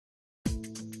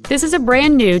This is a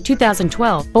brand new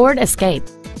 2012 Ford Escape.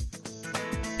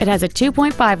 It has a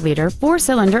 2.5-liter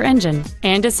four-cylinder engine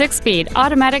and a 6-speed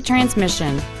automatic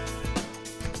transmission.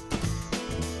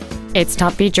 Its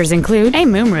top features include a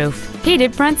moonroof,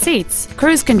 heated front seats,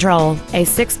 cruise control, a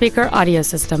 6-speaker audio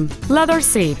system, leather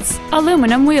seats,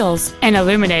 aluminum wheels, an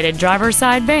illuminated driver's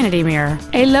side vanity mirror,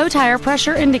 a low tire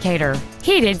pressure indicator,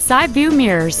 heated side view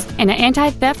mirrors, and an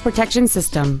anti-theft protection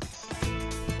system.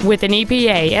 With an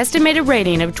EPA estimated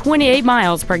rating of 28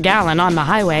 miles per gallon on the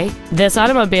highway, this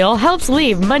automobile helps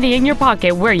leave money in your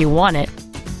pocket where you want it.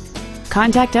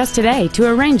 Contact us today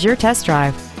to arrange your test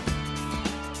drive.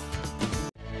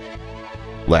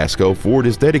 Lasco Ford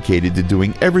is dedicated to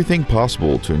doing everything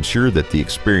possible to ensure that the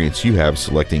experience you have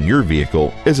selecting your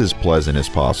vehicle is as pleasant as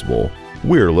possible.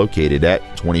 We're located at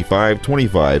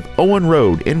 2525 Owen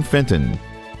Road in Fenton.